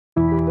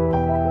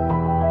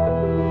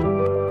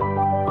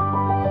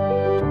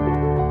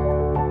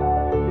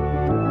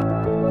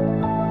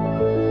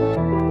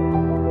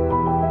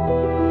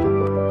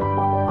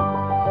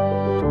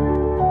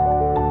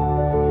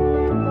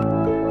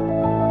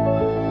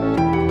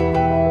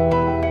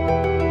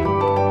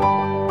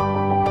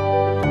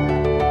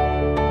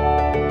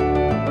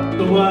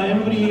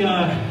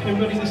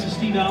everybody, this is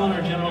Steve Allen,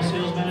 our General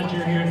Sales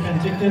Manager here at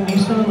Penticton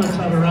Nissan. Let's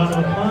have a round of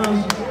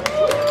applause.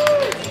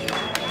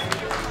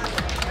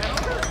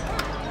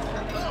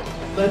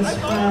 Let's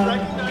have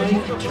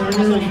Mike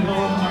Turner, we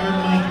call him Iron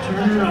Mike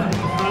Turner, up at the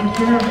front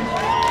here.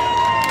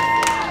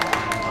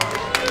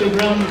 Big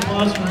round of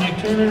applause for Mike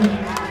Turner.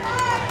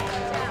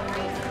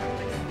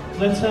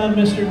 Let's have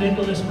Mr.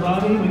 Nicholas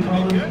Bravi, we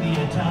call him the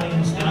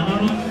Italian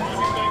stallion.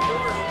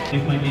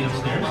 Nick might be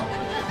upstairs.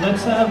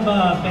 Let's have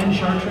Ben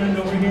Chartrand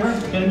over here.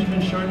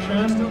 Benjamin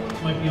Chartrand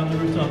might be on the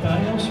rooftop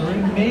patio, sorry.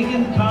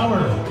 Megan Power.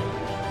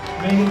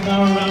 Megan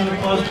Power, round of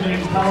applause for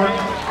Megan Power.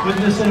 With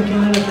Nissan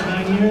Canada for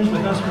 9 years,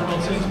 with us for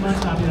about 6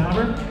 months, happy to have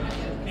her.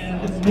 And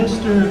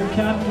Mr.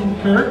 Captain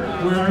Kirk,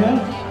 where are you?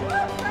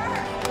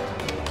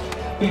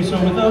 Okay, so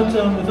without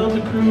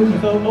the crew,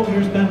 oh,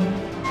 here's Ben.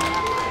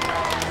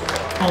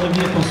 All the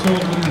vehicles sold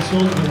would be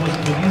sold if it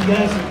wasn't for these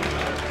guys.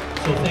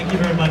 So thank you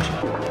very much.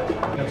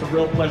 It's a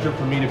real pleasure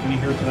for me to be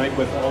here tonight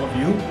with all of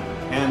you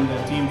and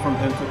the team from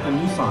Penticton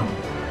Nissan.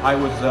 I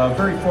was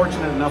very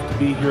fortunate enough to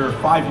be here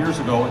 5 years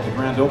ago at the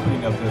grand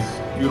opening of this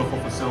beautiful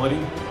facility.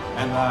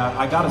 And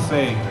I gotta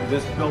say,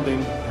 this building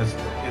is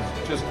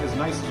just as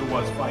nice as it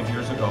was 5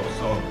 years ago.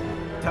 So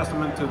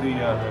testament to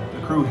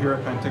the crew here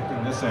at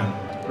Penticton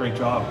Nissan. Great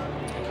job.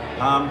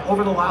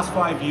 Over the last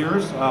 5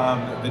 years,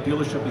 the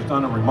dealership has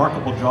done a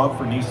remarkable job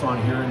for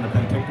Nissan here in the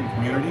Penticton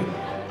community.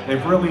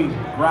 They've really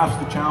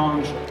grasped the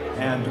challenge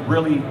and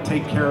really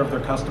take care of their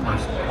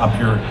customers up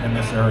here in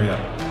this area.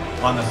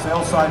 On the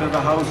sales side of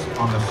the house,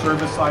 on the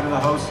service side of the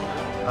house,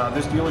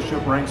 this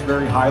dealership ranks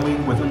very highly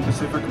within the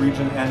Pacific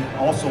region and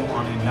also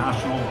on a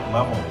national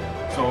level.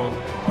 So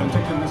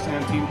Penticton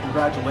Nissan team,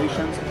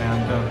 congratulations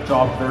and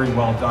job very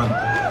well done.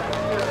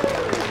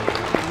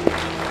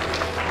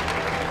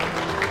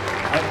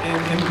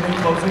 In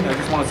closing, I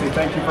just want to say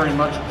thank you very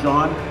much,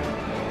 John,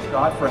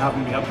 Scott, for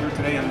having me up here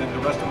today, and then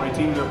the rest of my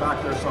team, they're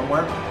back there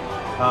somewhere.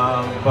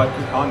 But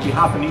on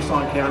behalf of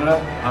Nissan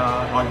Canada,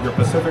 on your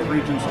Pacific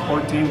region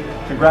support team,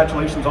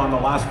 congratulations on the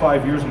last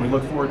 5 years, and we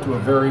look forward to a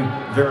very,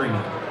 very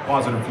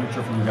positive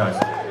future for you guys.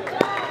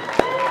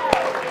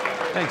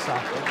 Thanks, Al.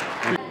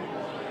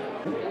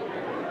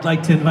 I'd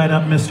like to invite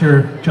up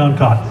Mr. John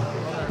Cott.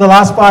 The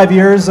last 5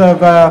 years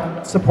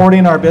of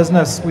supporting our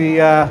business,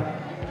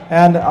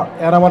 and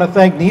I want to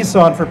thank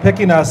Nissan for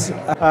picking us.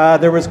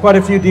 There was quite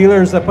a few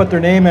dealers that put their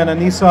name in,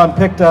 and Nissan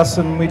picked us,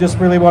 and we just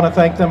really want to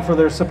thank them for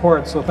their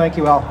support. So thank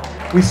you, Al.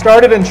 We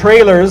started in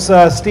trailers.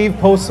 Steve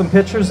posted some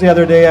pictures the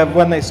other day of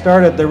when they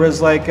started. There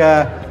was like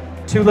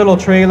 2 little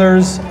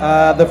trailers.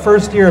 The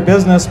first year of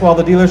business, while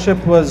the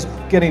dealership was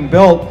getting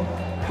built,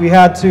 we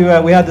had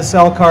to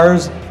sell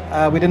cars.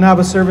 We didn't have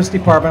a service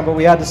department, but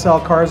we had to sell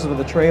cars with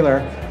a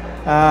trailer,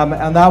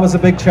 and that was a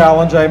big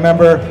challenge. I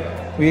remember.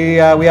 We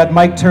had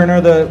Mike Turner,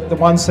 the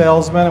one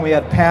salesman, and we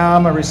had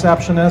Pam, a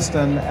receptionist,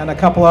 and a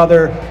couple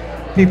other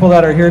people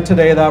that are here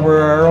today that were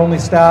our only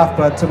staff.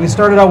 But we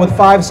started out with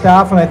 5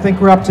 staff, and I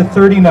think we're up to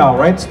 30 now,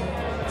 right?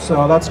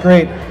 So that's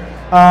great.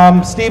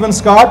 Steve and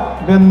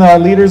Scott, been the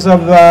leaders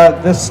of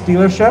this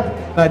dealership.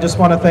 I just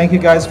want to thank you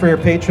guys for your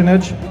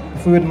patronage.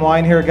 Food and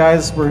wine here,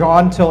 guys. We're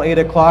on till 8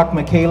 o'clock.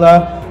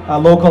 Michaela, a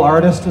local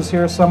artist, is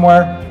here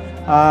somewhere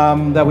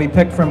that we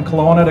picked from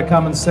Kelowna to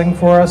come and sing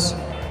for us.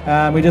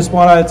 We just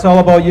want to, it's all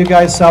about you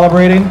guys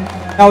celebrating.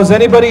 Now, has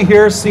anybody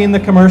here seen the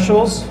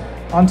commercials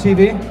on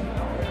TV?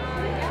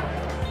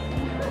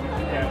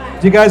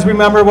 Do you guys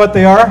remember what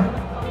they are?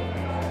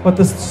 What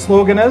the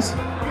slogan is?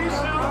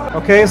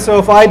 Okay, so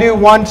if I do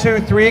 1, 2,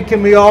 3,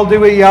 can we all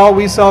do a yell,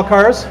 "We sell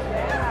cars"?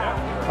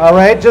 All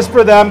right, just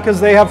for them because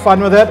they have fun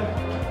with it.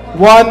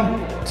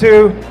 1,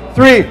 2,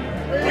 3.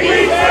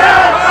 We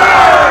sell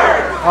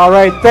cars! All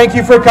right, thank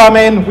you for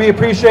coming. We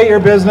appreciate your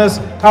business.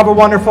 Have a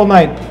wonderful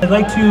night. I'd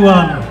like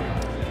to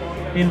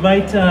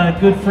invite a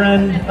good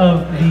friend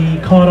of the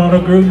Cod Auto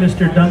Group,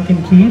 Mr.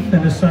 Duncan Keith,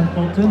 and his son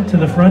Colton to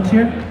the front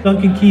here.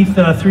 Duncan Keith,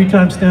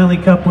 3-time Stanley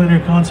Cup winner,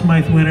 Conn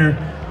Smythe winner,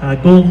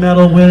 gold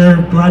medal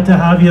winner. Glad to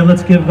have you.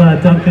 Let's give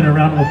Duncan a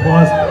round of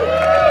applause.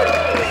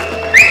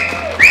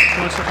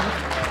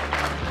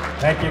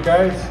 Thank you,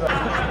 guys.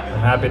 I'm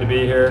happy to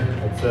be here.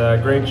 It's a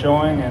great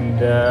showing, and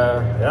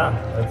yeah,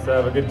 let's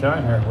have a good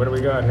time here. What do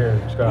we got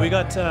here, Scott? We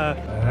got I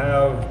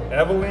have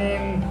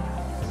Evelyn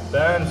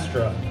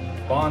Bonstra.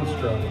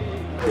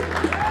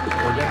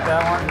 Forget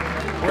that one.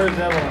 Where's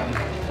Evelyn?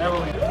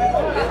 Evelyn.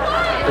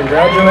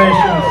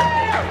 Congratulations.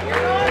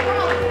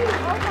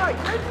 Oh my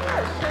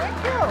goodness, thank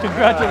you.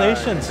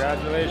 congratulations.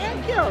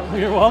 Congratulations. Thank you.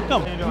 You're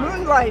welcome.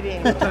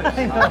 Moonlighting.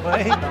 I know,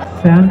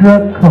 right?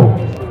 Sandra Coe.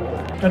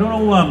 I don't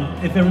know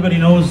if everybody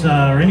knows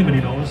or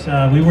anybody knows,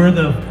 we were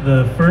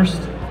the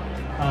first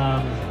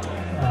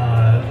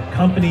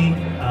company,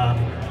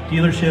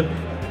 dealership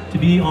to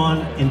be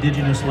on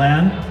Indigenous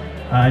land.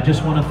 I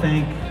just want to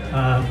thank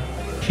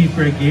Chief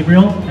Greg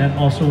Gabriel and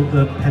also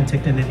the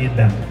Penticton Indian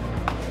Band.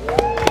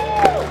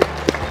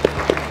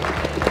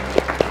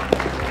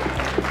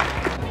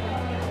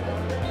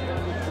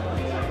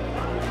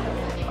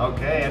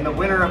 Okay, and the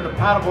winner of the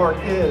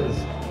paddleboard is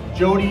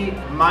Jody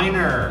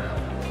Miner.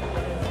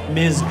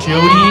 Ms.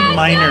 Jody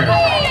Miner.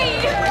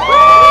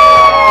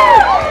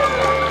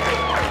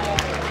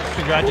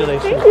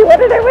 Congratulations. Thank you. What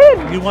did I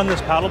win? You won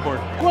this paddleboard.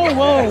 Whoa,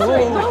 whoa,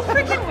 whoa. No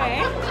freaking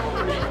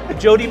way.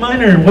 Jody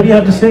Miner, what do you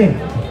have to say?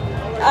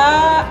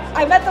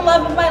 I met the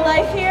love of my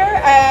life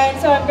here, and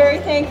so I'm very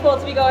thankful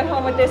to be going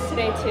home with this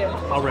today too.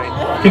 All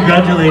right.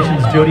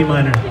 Congratulations, Jody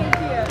Miner. Thank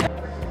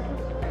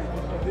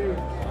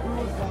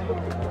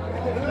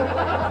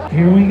you.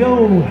 Here we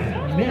go.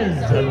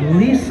 Ms.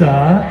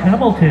 Lisa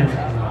Hamilton.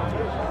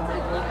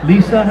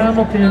 Lisa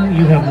Hamilton,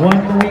 you have won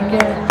the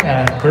weekend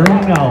at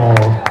Burrowing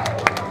Owl.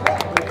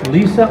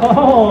 Lisa,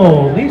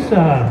 oh,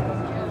 Lisa.